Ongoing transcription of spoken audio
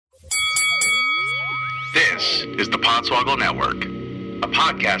This is the Podswoggle Network, a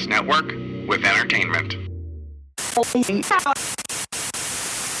podcast network with entertainment.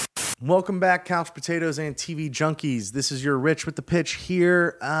 Welcome back, Couch Potatoes and TV Junkies. This is your Rich with the Pitch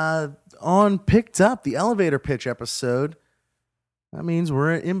here on Picked Up, the elevator pitch episode. That means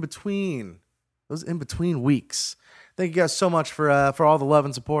we're in between, those in between weeks. Thank you guys so much for all the love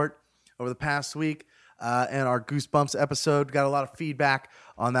and support over the past week and our Goosebumps episode. Got a lot of feedback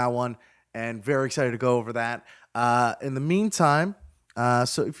on that one and very excited to go over that. In the meantime,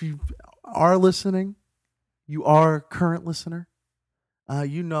 so if you are listening, you are a current listener,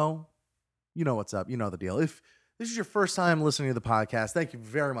 you know what's up. You know the deal. If this is your first time listening to the podcast, thank you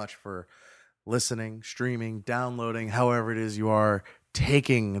very much for listening, streaming, downloading, however it is you are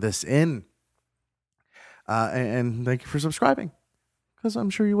taking this in. And thank you for subscribing, because I'm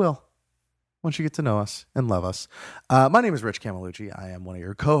sure you will once you get to know us and love us. My name is Rich Camelucci. I am one of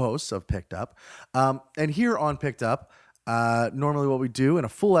your co-hosts of Picked Up. And here on Picked Up, normally what we do in a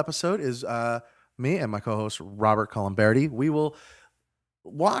full episode is me and my co-host Robert Colomberti. We will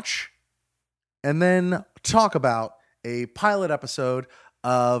watch and then talk about a pilot episode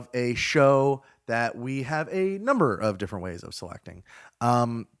of a show that we have a number of different ways of selecting.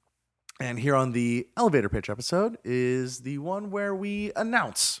 And here on the elevator pitch episode is the one where I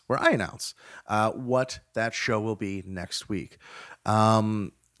announce what that show will be next week. A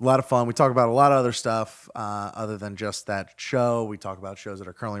lot of fun. We talk about a lot of other stuff other than just that show. We talk about shows that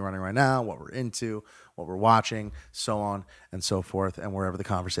are currently running right now, what we're into, what we're watching, so on and so forth, and wherever the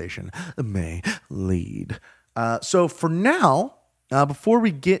conversation may lead. So for now, before we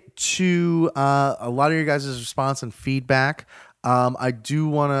get to a lot of your guys' response and feedback, I do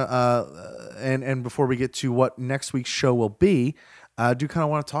want to, and before we get to what next week's show will be, I do kind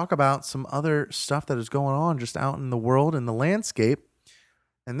of want to talk about some other stuff that is going on just out in the world and the landscape.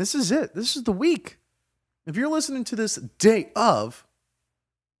 And this is it. This is the week. If you're listening to this day of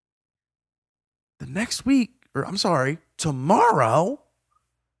the next week, or I'm sorry, tomorrow,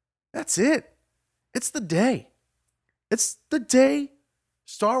 that's it. It's the day. It's the day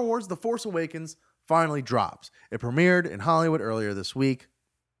Star Wars The Force Awakens finally drops. It premiered in Hollywood earlier this week.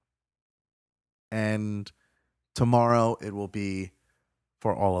 And tomorrow it will be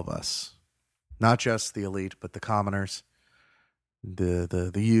for all of us. Not just the elite, but the commoners.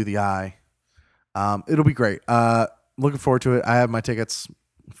 The you, the I. It'll be great. Looking forward to it. I have my tickets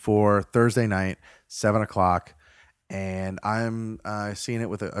for Thursday night, 7:00. And I'm seeing it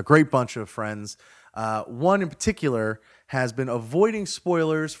with a great bunch of friends. One in particular has been avoiding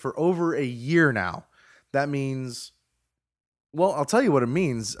spoilers for over a year now. That means, well, I'll tell you what it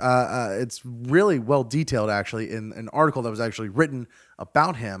means. It's really well detailed, actually, in an article that was actually written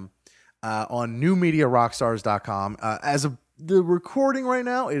about him on newmediarockstars.com. As of the recording right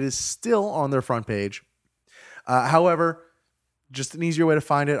now, it is still on their front page. However, just an easier way to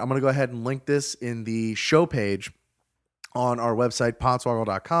find it, I'm going to go ahead and link this in the show page on our website,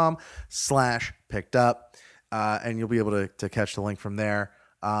 podswoggle.com/pickedup, and you'll be able to catch the link from there.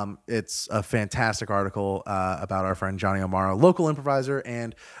 It's a fantastic article about our friend Johnny O'Mara, local improviser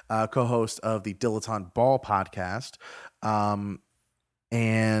and co-host of the Dilettante Ball podcast.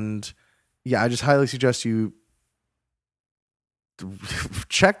 And yeah, I just highly suggest you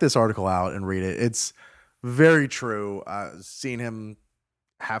check this article out and read it. It's very true. Seeing him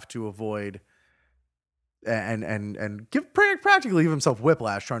have to avoid and practically give himself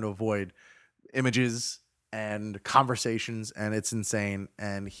whiplash trying to avoid images and conversations, and it's insane.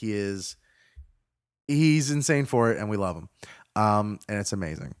 And he's insane for it, and we love him. And it's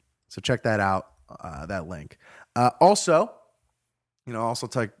amazing. So check that out. That link. Also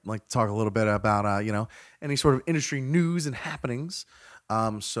talk a little bit about any sort of industry news and happenings.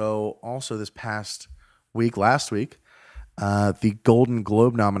 So also this past week, last week, the Golden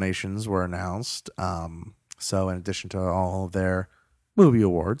Globe nominations were announced. So in addition to all of their movie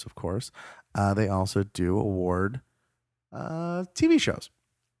awards, of course, they also do award TV shows.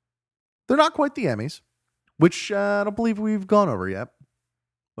 They're not quite the Emmys, which I don't believe we've gone over yet,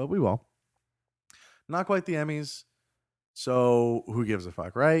 but we will. Not quite the Emmys. So who gives a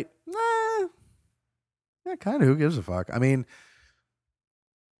fuck, right? Yeah, kind of who gives a fuck. I mean,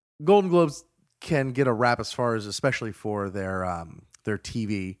 Golden Globes can get a rap as far as, especially for their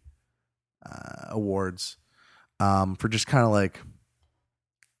TV awards, for just kind of like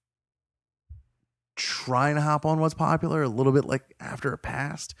trying to hop on what's popular a little bit like after it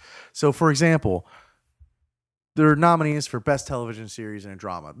passed. So, for example, they're nominees for Best Television Series in a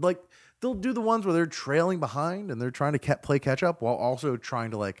Drama. Like, they'll do the ones where they're trailing behind and they're trying to play catch up while also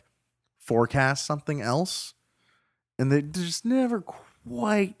trying to like forecast something else. And they just never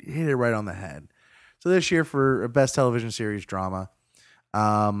quite hit it right on the head. So this year for best television series drama,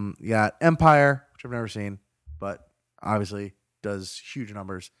 you got Empire, which I've never seen, but obviously does huge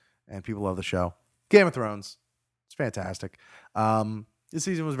numbers and people love the show. Game of Thrones, it's fantastic. This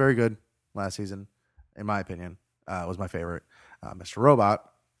season was very good. Last season, in my opinion, was my favorite. Mr. Robot.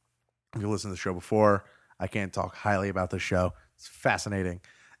 If you listened to the show before, I can't talk highly about this show. It's fascinating,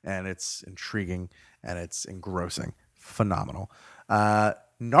 and it's intriguing, and it's engrossing. Phenomenal.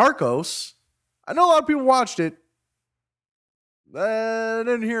 Narcos. I know a lot of people watched it. I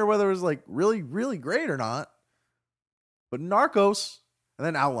didn't hear whether it was like really, really great or not. But Narcos, and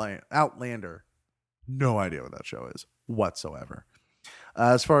then Outlander. No idea what that show is whatsoever.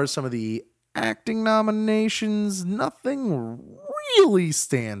 As far as some of the acting nominations, nothing really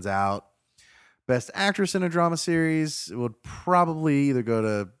stands out. Best actress in a drama series would probably either go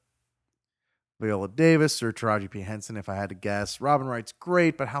to Viola Davis or Taraji P. Henson if I had to guess. Robin Wright's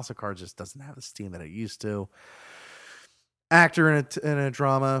great, but House of Cards just doesn't have the steam that it used to. Actor in a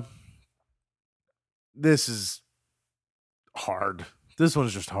drama. This is hard. This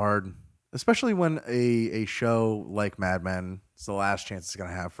one's just hard. Especially when a show like Mad Men is the last chance it's going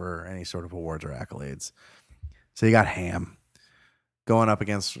to have for any sort of awards or accolades. So you got Ham going up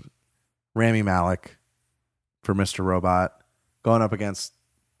against Rami Malek for Mr. Robot, going up against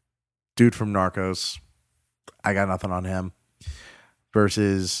dude from Narcos. I got nothing on him.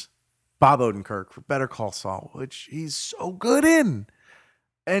 Versus Bob Odenkirk for Better Call Saul, which he's so good in.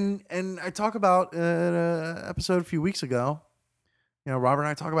 And I talk about in an episode a few weeks ago. You know, Robert and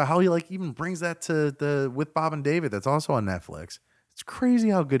I talk about how he like even brings that to the With Bob and David that's also on Netflix. It's crazy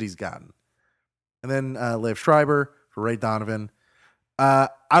how good he's gotten. And then Liev Schreiber for Ray Donovan. I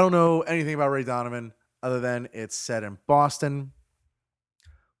don't know anything about Ray Donovan other than it's set in Boston.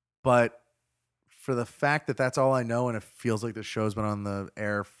 But for the fact that that's all I know and it feels like the show's been on the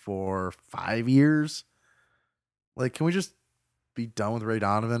air for 5 years, like, can we just be done with Ray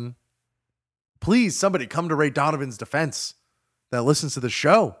Donovan? Please, somebody come to Ray Donovan's defense that listens to the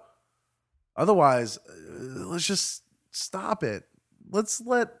show. Otherwise, let's just stop it. Let's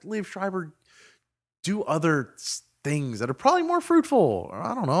let Liev Schreiber do other things that are probably more fruitful. Or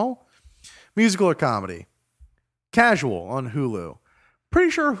I don't know. Musical or comedy. Casual on Hulu. Pretty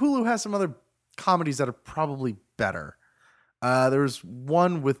sure Hulu has some other comedies that are probably better. There's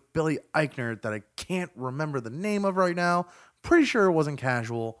one with Billy Eichner that I can't remember the name of right now. Pretty sure it wasn't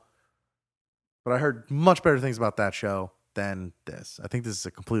Casual. But I heard much better things about that show than this. I think this is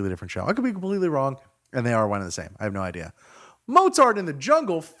a completely different show. I could be completely wrong, and they are one and the same. I have no idea. Mozart in the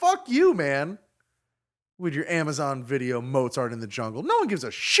Jungle. Fuck you, man. With your Amazon video, Mozart in the Jungle. No one gives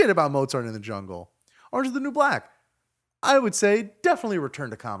a shit about Mozart in the Jungle. Orange is the New Black. I would say definitely return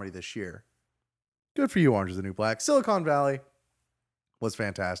to comedy this year. Good for you, Orange is the New Black. Silicon Valley was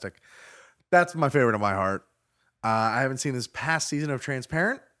fantastic. That's my favorite of my heart. I haven't seen this past season of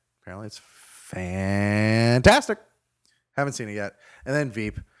Transparent. Apparently it's fantastic. Haven't seen it yet. And then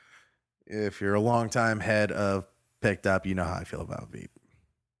Veep. If you're a longtime head of Picked Up, you know how I feel about Veep.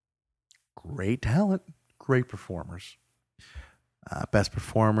 Great talent. Great performers. Best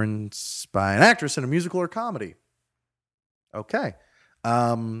performance by an actress in a musical or comedy. Okay.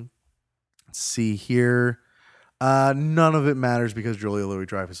 Let's see here. None of it matters because Julia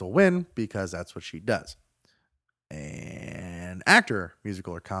Louis-Dreyfus will win because that's what she does. And actor,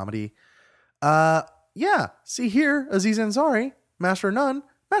 musical or comedy. Yeah. See here, Aziz Ansari, Master of None.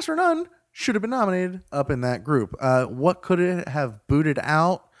 Master of None should have been nominated up in that group. What could it have booted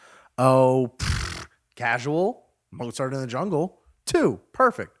out? Oh, Casual, Mozart in the Jungle. 2,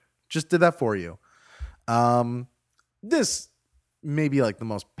 perfect. Just did that for you. This may be like the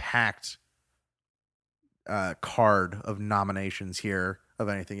most packed card of nominations here of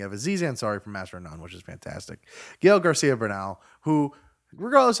anything. You have Aziz Ansari from Master of None, which is fantastic. Gael Garcia Bernal, who,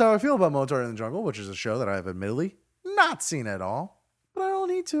 regardless of how I feel about Mozart in the Jungle, which is a show that I have admittedly not seen at all, but I don't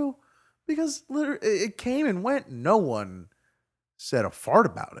need to because literally it came and went. No one said a fart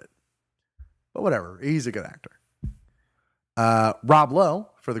about it. But whatever, he's a good actor. Rob Lowe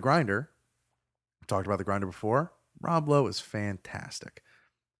for The Grinder. We talked about The Grinder before. Rob Lowe is fantastic.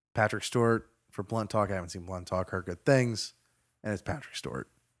 Patrick Stewart for Blunt Talk. I haven't seen Blunt Talk. Heard good things. And it's Patrick Stewart.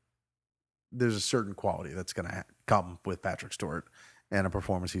 There's a certain quality that's going to come with Patrick Stewart and a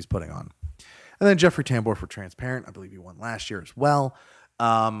performance he's putting on. And then Jeffrey Tambor for Transparent. I believe he won last year as well.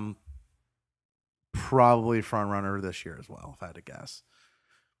 Probably front runner this year as well, if I had to guess.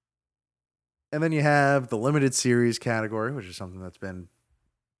 And then you have the limited series category, which is something that's been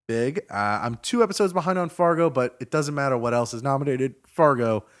big. I'm 2 episodes behind on Fargo, but it doesn't matter what else is nominated.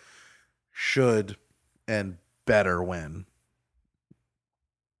 Fargo should and better win.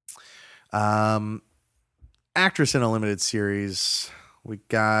 Actress in a limited series. We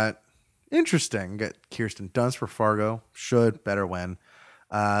got interesting. Got Kirsten Dunst for Fargo. Should, better when.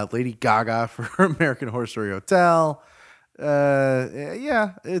 Lady Gaga for American Horror Story Hotel.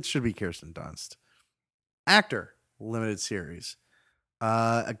 Yeah, it should be Kirsten Dunst. Actor, limited series.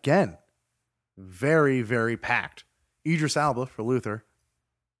 Again, very, very packed. Idris Elba for Luther.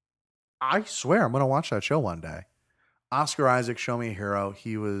 I swear I'm going to watch that show one day. Oscar Isaac, Show Me a Hero.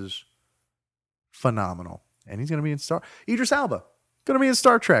 He was phenomenal. And he's going to be in Idris Elba, going to be in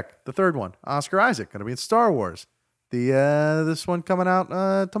Star Trek, the third one. Oscar Isaac, going to be in Star Wars. This one coming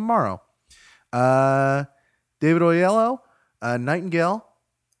out tomorrow. David Oyelowo, Nightingale.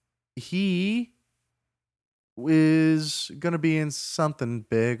 He is going to be in something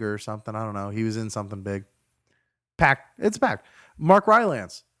big or something. I don't know. He was in something big. Packed. It's packed. Mark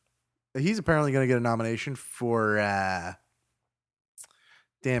Rylance. He's apparently going to get a nomination for...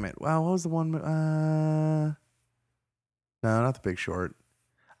 damn it. Wow, what was the one? No, not The Big Short.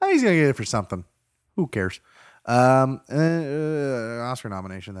 He's going to get it for something. Who cares? Oscar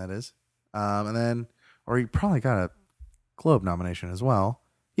nomination, that is. And then... Or he probably got a Globe nomination as well.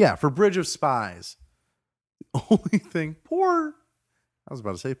 Yeah, for Bridge of Spies. The only thing... I was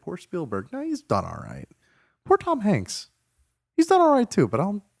about to say poor Spielberg. No, he's done all right. Poor Tom Hanks. He's done all right too, but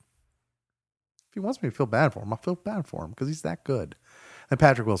if he wants me to feel bad for him, I'll feel bad for him because he's that good. And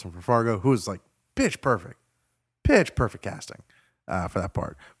Patrick Wilson for Fargo, who is like pitch perfect casting for that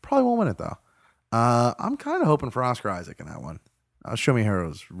part. Probably won't win it though. I'm kind of hoping for Oscar Isaac in that one. Show Me a Hero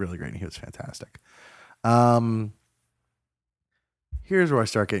was really great and he was fantastic. Here's where I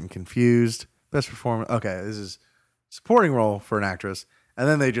start getting confused. Best performance. Okay, this is supporting role for an actress. And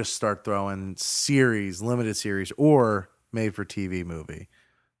then they just start throwing series, limited series, or made for TV movie.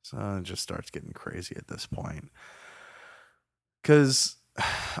 So it just starts getting crazy at this point. Because,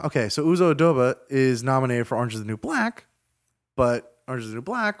 okay, so Uzo Aduba is nominated for Orange is the New Black, but Orange is the New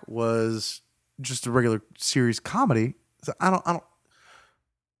Black was just a regular series comedy. So I don't.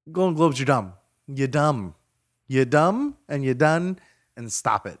 Golden Globes, you're dumb. You're dumb. You're dumb and you're done and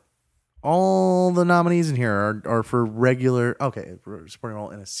stop it. All the nominees in here are for regular, for supporting role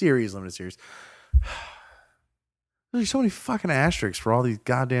in a series, limited series. There's so many fucking asterisks for all these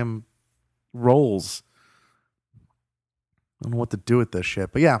goddamn roles. I don't know what to do with this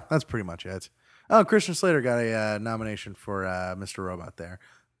shit. But yeah, that's pretty much it. Oh, Christian Slater got a nomination for Mr. Robot there.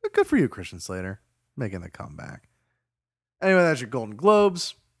 Good for you, Christian Slater, making the comeback. Anyway, that's your Golden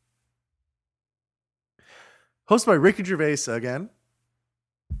Globes. Hosted by Ricky Gervais again.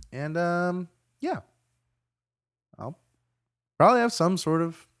 And, yeah. I'll probably have some sort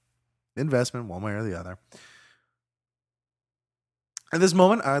of investment one way or the other. At this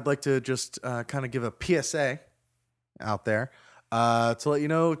moment, I'd like to just kind of give a PSA out there to let you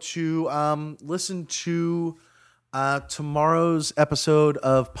know to listen to tomorrow's episode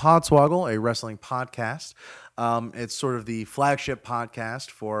of Podswoggle, a wrestling podcast. It's sort of the flagship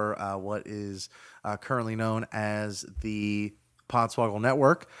podcast for what is currently known as the Podswoggle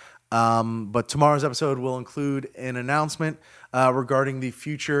Network. But tomorrow's episode will include an announcement regarding the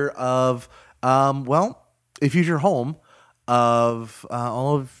future of, a future home of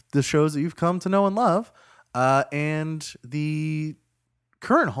all of the shows that you've come to know and love, and the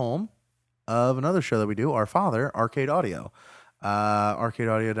current home of another show that we do, our father, Arcade Audio,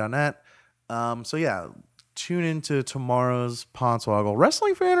 arcadeaudio.net. So yeah, tune into tomorrow's Podswoggle,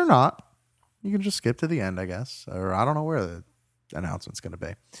 wrestling fan or not. You can just skip to the end, I guess, or I don't know where the announcement's going to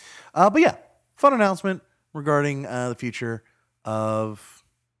be. But yeah, fun announcement regarding the future of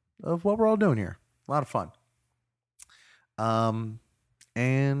what we're all doing here. A lot of fun.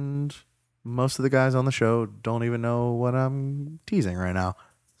 And most of the guys on the show don't even know what I'm teasing right now.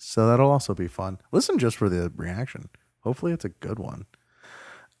 So that'll also be fun. Listen just for the reaction. Hopefully it's a good one.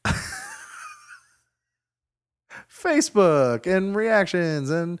 Facebook and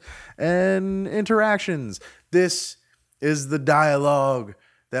reactions and interactions. This is the dialogue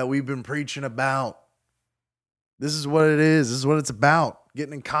that we've been preaching about. This is what it is. This is what it's about.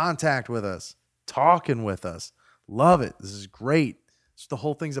 Getting in contact with us, talking with us. Love it. This is great. That's what the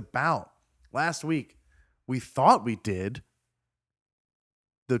whole thing's about. Last week, we thought we did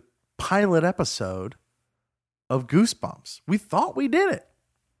the pilot episode of Goosebumps. We thought we did it.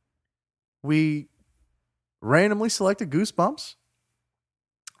 We randomly selected Goosebumps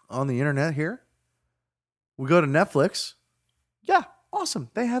on the internet here. We go to Netflix. Yeah, awesome.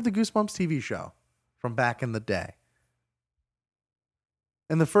 They have the Goosebumps TV show from back in the day.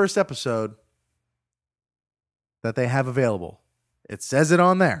 In the first episode that they have available, it says it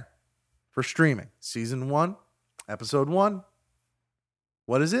on there for streaming. Season 1, episode 1.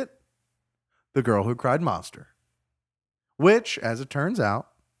 What is it? The Girl Who Cried Monster, which, as it turns out,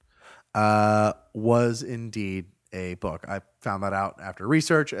 was indeed a book. I found that out after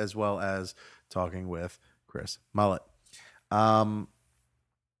research as well as talking with Chris Mullet.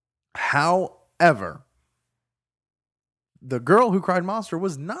 However, The Girl Who Cried Monster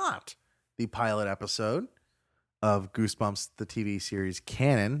was not the pilot episode of Goosebumps, the TV series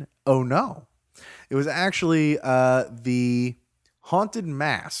canon. Oh no. It was actually The Haunted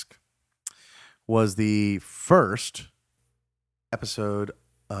Mask was the first episode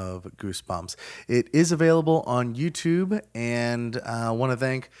of Goosebumps. It is available on YouTube, and I want to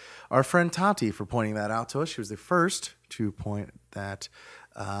thank our friend Tati for pointing that out to us. She was the first to point that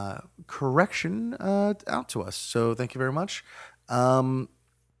correction out to us. So thank you very much. I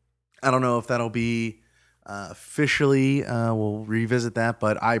don't know if that'll be officially, we'll revisit that,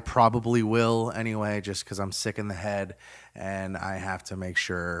 but I probably will anyway, just because I'm sick in the head and I have to make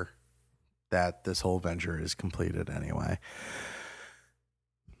sure that this whole venture is completed anyway.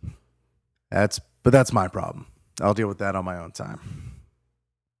 That's my problem. I'll deal with that on my own time.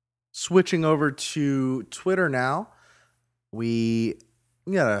 Switching over to Twitter now, we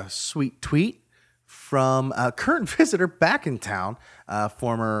got a sweet tweet from a current visitor back in town,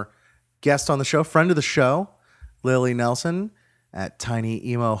 former guest on the show, friend of the show, Lily Nelson at Tiny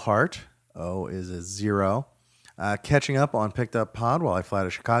Emo Heart. O is a 0. Catching up on Picked Up Pod while I fly to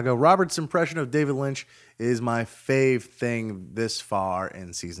Chicago. Robert's impression of David Lynch is my fave thing this far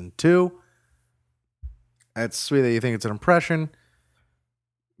in season 2. It's sweet that you think it's an impression,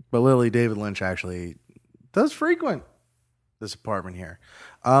 but Lily, David Lynch actually does frequent this apartment here.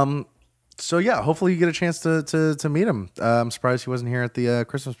 So yeah, hopefully you get a chance to meet him. I'm surprised he wasn't here at the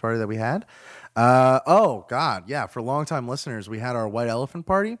Christmas party that we had. Oh God, yeah. For longtime listeners, we had our White Elephant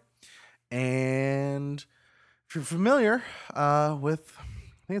party, and if you're familiar with,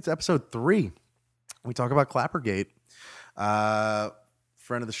 I think it's episode 3, we talk about Clappergate.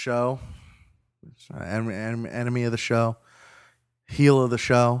 Friend of the show, enemy of the show, heel of the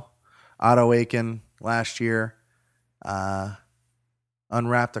show, Otto Aiken last year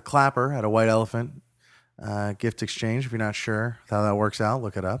unwrapped a clapper at a White Elephant gift exchange. If you're not sure how that works out,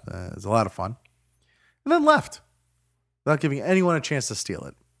 look it up. It's a lot of fun. And then left without giving anyone a chance to steal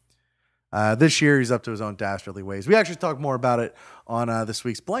it. This year, he's up to his own dastardly ways. We actually talk more about it on this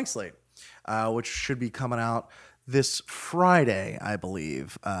week's Blank Slate, which should be coming out this Friday, I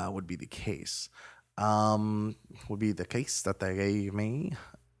believe, would be the case. Would be the case that they gave me.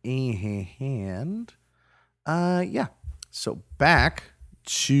 And yeah. So back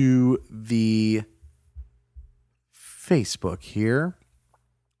to the Facebook here.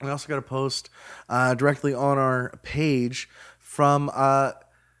 We also got a post directly on our page from,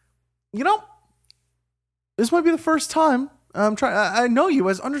 this might be the first time I know you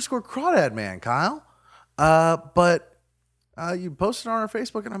as _ Crawdad Man, Kyle. But you posted on our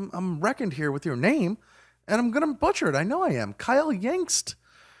Facebook, and I'm reckoned here with your name, and I'm gonna butcher it. I know I am. Kyle Yangst.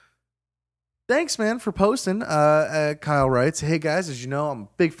 Thanks, man, for posting. Kyle writes, "Hey guys, as you know, I'm a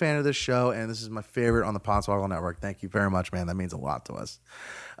big fan of this show, and this is my favorite on the Podswoggle Network. Thank you very much, man. That means a lot to us.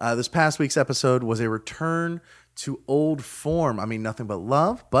 This past week's episode was a return to old form. I mean, nothing but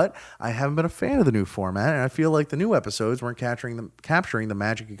love, but I haven't been a fan of the new format, and I feel like the new episodes weren't capturing the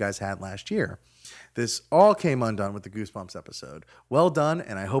magic you guys had last year. This all came undone with the Goosebumps episode. Well done,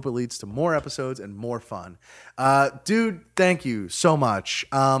 and I hope it leads to more episodes and more fun." Dude, thank you so much.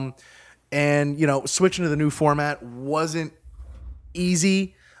 And, switching to the new format wasn't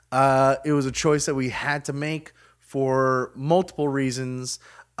easy. It was a choice that we had to make for multiple reasons.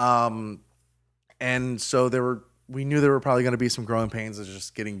 And so we knew there were probably going to be some growing pains of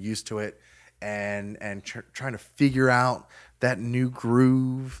just getting used to it and trying to figure out that new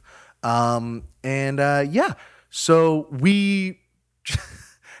groove. Yeah, so we,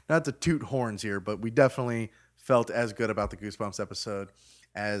 not to toot horns here, but we definitely felt as good about the Goosebumps episode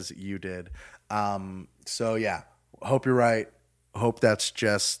as you did. So yeah, hope you're right. Hope that's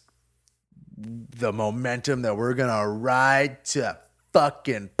just the momentum that we're gonna ride to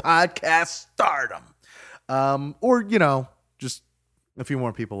fucking podcast stardom. Or just a few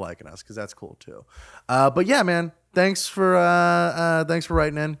more people liking us, because that's cool too. But yeah, man, thanks for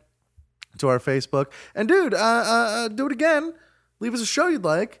writing in to our Facebook. And dude, do it again. Leave us a show you'd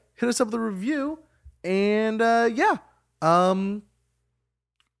like. Hit us up with a review. And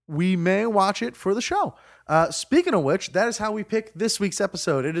we may watch it for the show. Speaking of which, that is how we pick this week's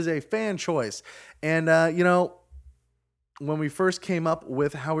episode. It is a fan choice. And, when we first came up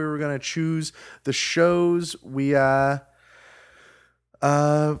with how we were going to choose the shows, we, for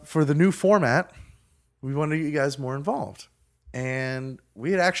the new format, we wanted to get you guys more involved. And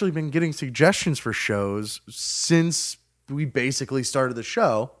we had actually been getting suggestions for shows since we basically started the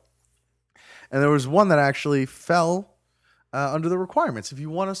show. And there was one that actually fell under the requirements. If you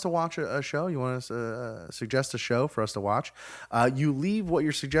want us to watch a show, you want us to suggest a show for us to watch, you leave what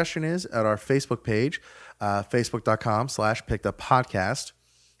your suggestion is at our Facebook page, facebook.com/pickeduppodcast.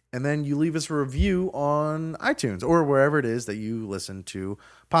 And then you leave us a review on iTunes or wherever it is that you listen to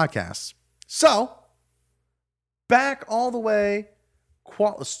podcasts. So, back all the way,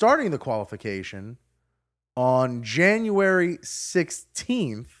 starting the qualification on January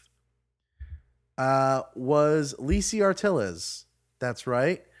 16th, was Lisi Artiles. That's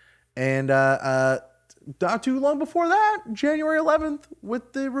right. And not too long before that, January 11th,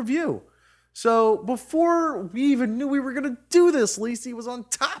 with the review. So before we even knew we were going to do this, Lisi was on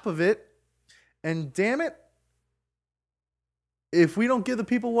top of it. And damn it, if we don't give the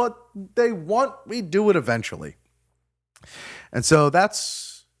people what they want, we do it eventually. And so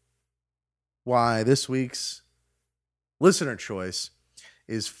that's why this week's listener choice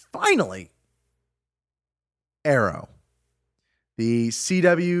is finally Arrow, the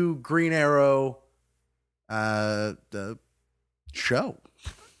CW Green Arrow the show.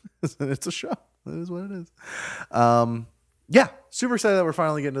 It's a show. That is what it is. Yeah, super excited that we're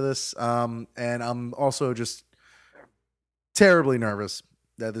finally getting to this. And I'm also just terribly nervous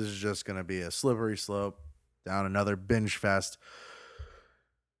that this is just going to be a slippery slope down another binge fest.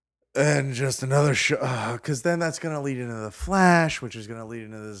 And just another show, because then that's going to lead into The Flash, which is going to lead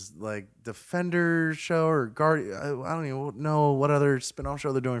into this like Defender show or Guardian. I don't even know what other spinoff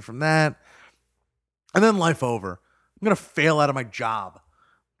show they're doing from that. And then Life Over. I'm going to fail out of my job.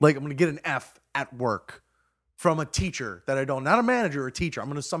 Like, I'm going to get an F at work from a teacher that I don't, not a manager or a teacher. I'm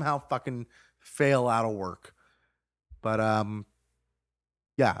going to somehow fucking fail out of work. But,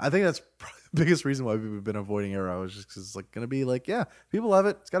 yeah, I think that's probably the biggest reason why we've been avoiding Arrow is just because it's like going to be like, yeah, people love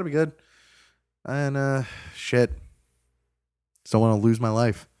it. It's got to be good. And, shit. Just don't want to lose my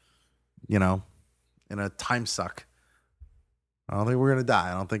life, in a time suck. I don't think we're going to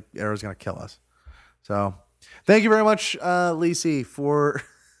die. I don't think Arrow's going to kill us. So, thank you very much, Lisi, for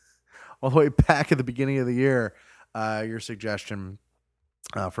all the way back at the beginning of the year, your suggestion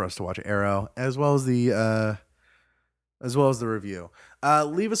for us to watch Arrow, as well as the review.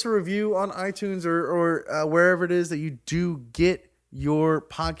 Leave us a review on iTunes or wherever it is that you do get your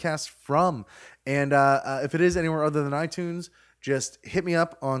podcast from. And if it is anywhere other than iTunes, just hit me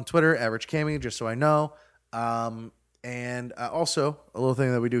up on Twitter at RichCammy, just so I know. And also, a little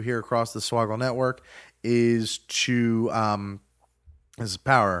thing that we do here across the Swoggle Network is to this is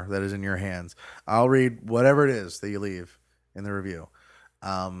power that is in your hands. I'll read whatever it is that you leave in the review.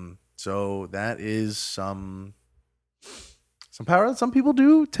 So that is some power that some people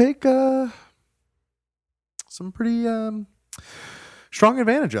do take some pretty strong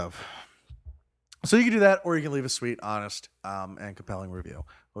advantage of. So you can do that, or you can leave a sweet, honest, and compelling review,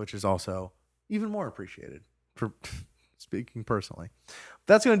 which is also even more appreciated, for speaking personally.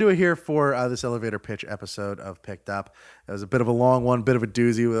 That's going to do it here for this elevator pitch episode of Picked Up. It was a bit of a long one, bit of a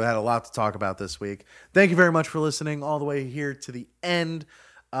doozy. We had a lot to talk about this week. Thank you very much for listening all the way here to the end.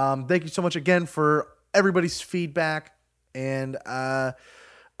 Thank you so much again for everybody's feedback. And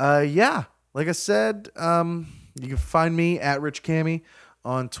yeah, like I said, you can find me at RichCammy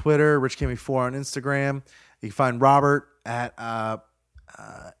on Twitter, RichCammy4 on Instagram. You can find Robert at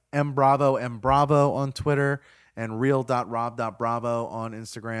mbravo on Twitter, and real.rob.bravo on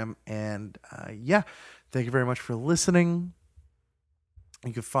Instagram. And yeah, thank you very much for listening.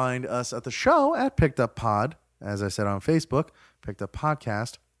 You can find us at the show at Picked Up Pod, as I said, on Facebook, Picked Up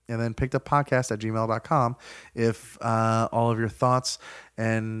Podcast, and then pickeduppodcast@gmail.com if all of your thoughts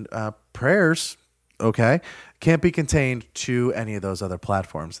and prayers, can't be contained to any of those other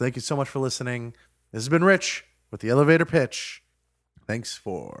platforms. Thank you so much for listening. This has been Rich with the elevator pitch. Thanks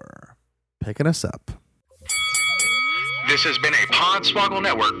for picking us up. This has been a Podswoggle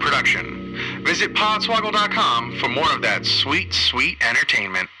Network production. Visit podswoggle.com for more of that sweet, sweet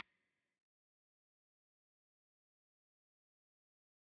entertainment.